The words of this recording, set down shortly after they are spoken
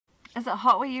Is it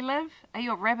hot where you live? Are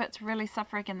your rabbits really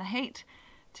suffering in the heat?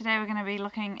 Today we're going to be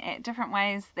looking at different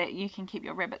ways that you can keep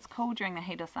your rabbits cool during the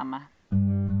heat of summer.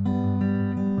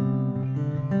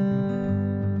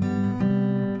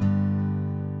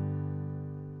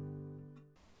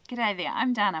 G'day there,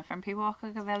 I'm Dana from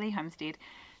Pewakaga Valley Homestead.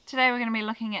 Today we're going to be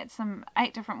looking at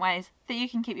 8 different ways that you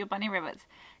can keep your bunny rabbits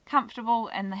comfortable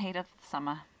in the heat of the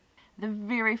summer. The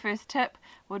very first tip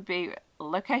would be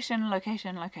location,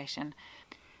 location, location.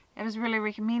 It is really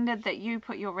recommended that you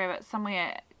put your rabbits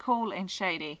somewhere cool and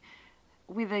shady.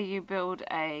 Whether you build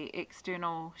a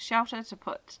external shelter to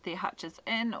put their hutches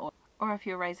in, or if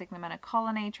you're raising them in a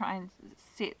colony, try and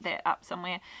set that up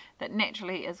somewhere that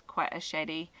naturally is quite a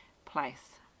shady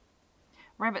place.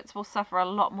 Rabbits will suffer a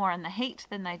lot more in the heat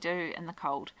than they do in the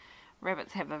cold.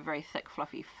 Rabbits have a very thick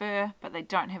fluffy fur, but they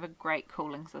don't have a great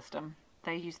cooling system.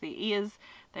 They use their ears,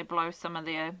 they blow some of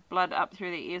their blood up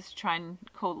through their ears to try and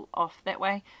cool off that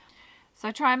way. So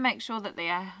try and make sure that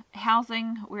their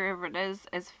housing, wherever it is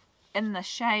in the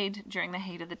shade during the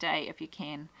heat of the day if you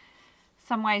can.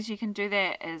 Some ways you can do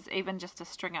that is even just to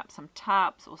string up some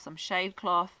tarps or some shade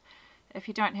cloth if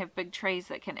you don't have big trees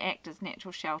that can act as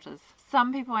natural shelters.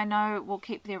 Some people I know will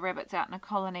keep their rabbits out in a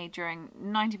colony during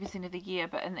 90% of the year,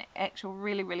 but in the actual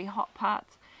really hot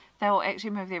parts they will actually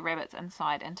move their rabbits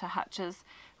inside into hutches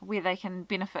where they can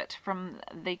benefit from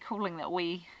the cooling that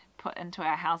we put into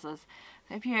our houses.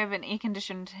 So if you have an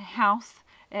air-conditioned house,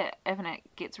 if it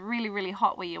gets really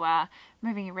hot where you are,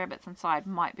 moving your rabbits inside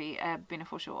might be a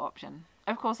beneficial option.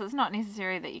 Of course, it's not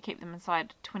necessary that you keep them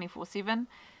inside 24/7.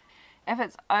 If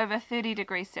it's over 30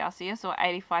 degrees Celsius or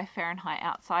 85 Fahrenheit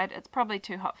outside, it's probably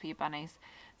too hot for your bunnies.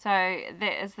 So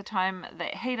that is the time, the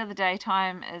heat of the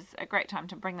daytime is a great time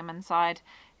to bring them inside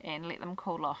and let them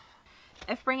cool off.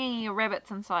 If bringing your rabbits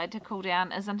inside to cool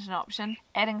down isn't an option,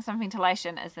 adding some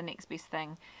ventilation is the next best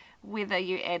thing. Whether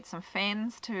you add some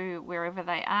fans to wherever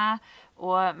they are,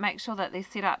 or make sure that they're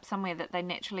set up somewhere that they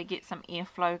naturally get some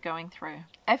airflow going through.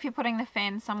 If you're putting the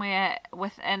fan somewhere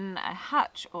within a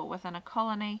hutch or within a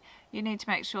colony, you need to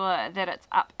make sure that it's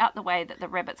up out the way that the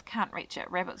rabbits can't reach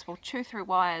it. Rabbits will chew through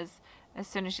wires as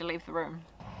soon as you leave the room.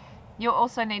 You'll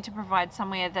also need to provide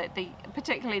somewhere that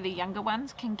particularly the younger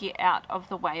ones can get out of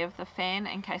the way of the fan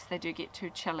in case they do get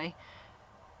too chilly.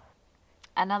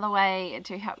 Another way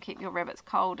to help keep your rabbits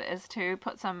cold is to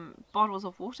put some bottles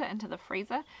of water into the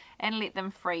freezer and let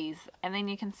them freeze, and then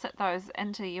you can sit those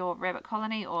into your rabbit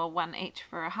colony, or one each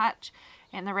for a hutch,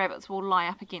 and the rabbits will lie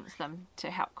up against them to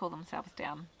help cool themselves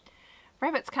down.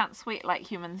 Rabbits can't sweat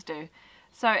like humans do,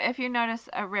 so if you notice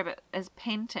a rabbit is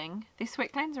panting, their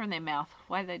sweat glands are in their mouth.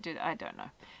 Why they do that, I don't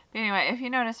know. But anyway, if you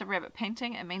notice a rabbit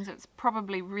panting, it means it's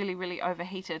probably really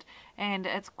overheated, and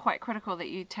it's quite critical that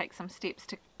you take some steps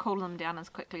to cool them down as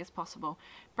quickly as possible.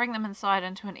 Bring them inside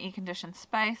into an air-conditioned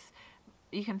space.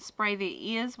 You can spray their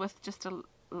ears with just a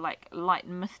light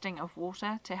misting of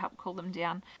water to help cool them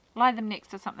down. Lie them next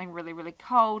to something really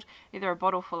cold, either a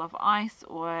bottle full of ice,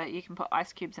 or you can put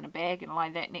ice cubes in a bag and lie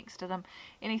that next to them.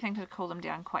 Anything to cool them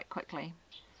down quite quickly.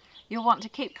 You'll want to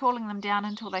keep cooling them down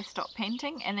until they stop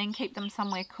panting, and then keep them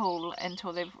somewhere cool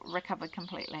until they've recovered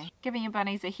completely. Giving your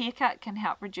bunnies a haircut can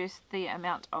help reduce the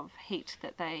amount of heat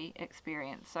that they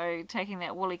experience. So taking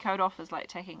that woolly coat off is like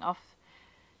taking off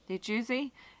their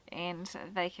jersey, and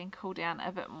they can cool down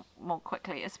a bit more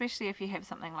quickly, especially if you have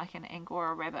something like an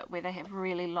Angora rabbit where they have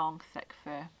really long thick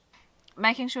fur.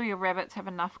 Making sure your rabbits have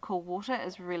enough cool water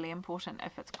is really important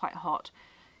if it's quite hot.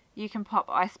 You can pop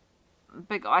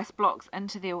big ice blocks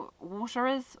into their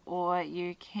waterers, or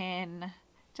you can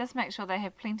just make sure they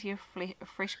have plenty of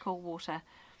fresh cool water.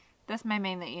 This may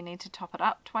mean that you need to top it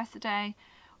up twice a day,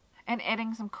 and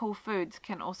adding some cool foods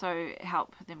can also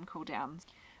help them cool down.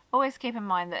 Always keep in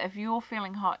mind that if you're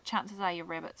feeling hot, chances are your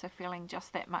rabbits are feeling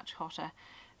just that much hotter.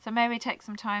 So maybe take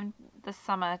some time this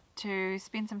summer to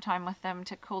spend some time with them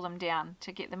to cool them down,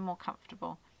 to get them more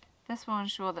comfortable. This will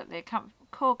ensure that they're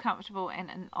cool, comfortable, and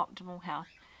in optimal health.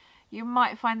 You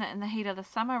might find that in the heat of the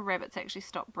summer, rabbits actually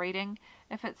stop breeding.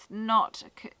 If it's not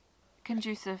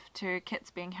conducive to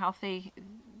kits being healthy,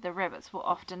 the rabbits will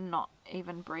often not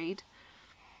even breed.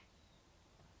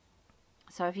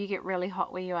 So if you get really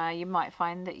hot where you are, you might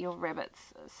find that your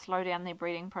rabbits slow down their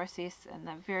breeding process in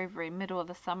the very middle of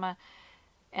the summer.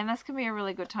 And this can be a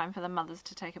really good time for the mothers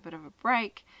to take a bit of a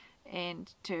break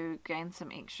and to gain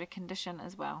some extra condition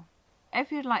as well.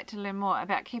 If you'd like to learn more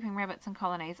about keeping rabbits in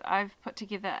colonies, I've put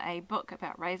together a book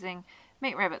about raising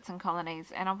meat rabbits in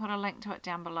colonies, and I'll put a link to it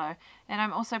down below. And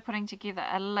I'm also putting together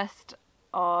a list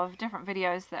of different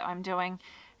videos that I'm doing.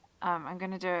 I'm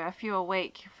going to do a few a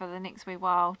week for the next wee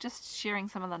while, just sharing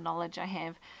some of the knowledge I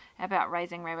have about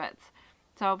raising rabbits.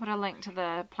 So I'll put a link to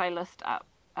the playlist up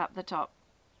the top.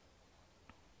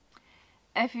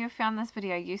 If you found this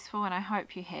video useful, and I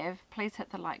hope you have, please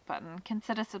hit the like button.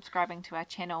 Consider subscribing to our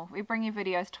channel. We bring you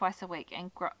videos twice a week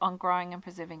on growing and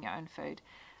preserving your own food.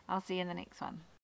 I'll see you in the next one.